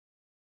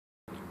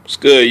What's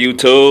good,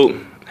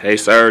 YouTube? Hey,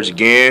 Serge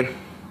again.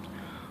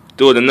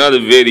 Doing another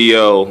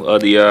video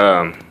of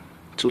the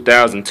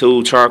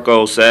 2002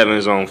 Charcoal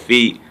 7s on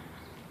feet.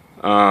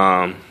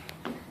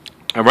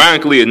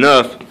 Ironically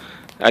enough,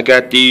 I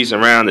got these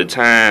around the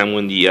time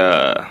when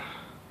the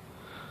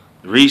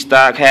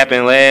restock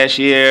happened last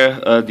year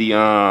of the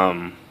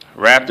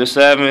Raptor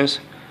 7s,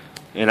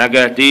 and I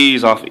got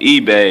these off of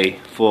eBay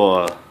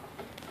for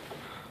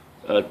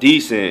a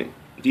decent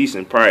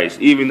price,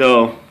 even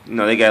though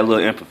they got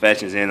little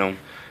imperfections in them.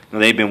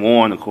 They've been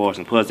worn, of course,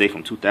 and plus they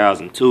from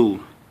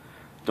 2002.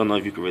 Don't know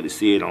if you can really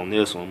see it on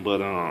this one,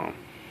 but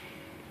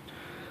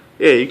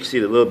yeah, you can see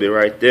it a little bit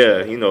right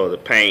there.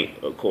 The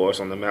paint, of course,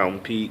 on the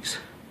mountain peaks.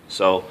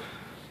 So,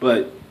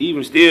 but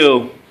even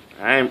still,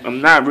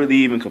 I'm not really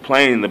even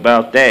complaining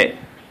about that.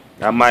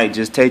 I might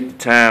just take the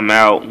time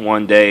out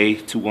one day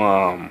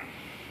to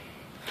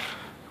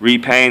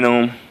repaint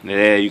them.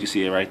 Yeah, you can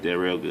see it right there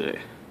real good.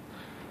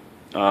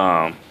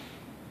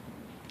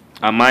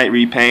 I might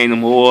repaint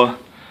them, or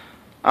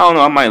I don't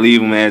know, I might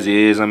leave them as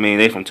is. I mean,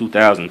 they from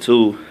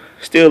 2002.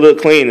 Still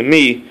look clean to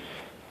me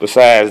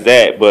besides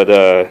that, but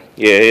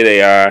yeah, here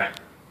they are.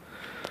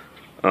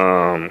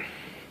 I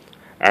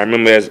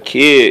remember as a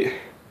kid,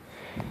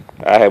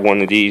 I had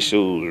one of these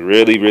shoes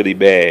really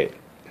bad.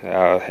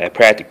 I had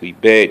practically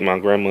begged my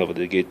grandmother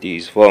to get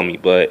these for me,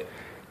 but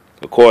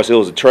of course it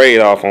was a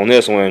trade-off on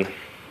this one.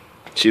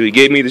 She would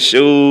give me the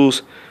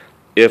shoes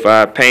if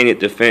I painted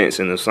the fence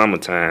in the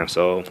summertime.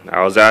 So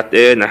I was out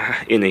there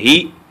in the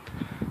heat,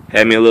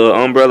 had me a little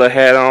umbrella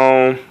hat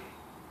on,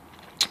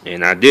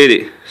 and I did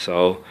it.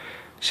 So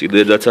she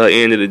lived up to her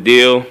end of the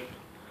deal.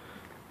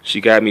 She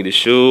got me the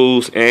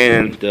shoes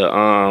and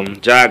the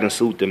jogging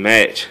suit to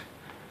match.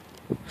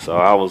 So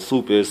I was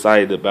super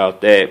excited about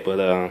that.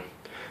 But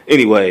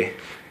anyway,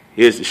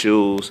 here's the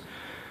shoes.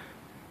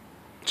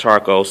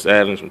 Charcoal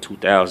 7s from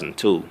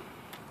 2002.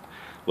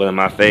 One of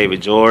my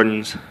favorite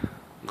Jordans.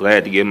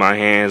 Glad to get my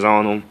hands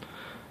on them.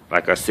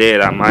 Like I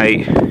said, I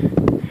might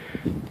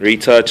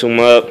retouch them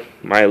up,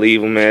 might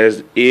leave them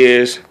as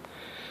is,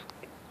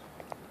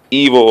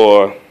 either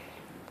or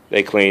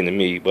they clean to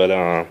me.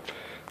 But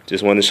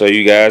just wanted to show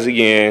you guys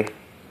again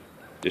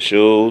the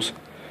shoes.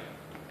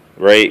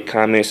 Rate,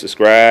 comment,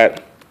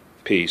 subscribe.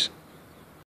 Peace.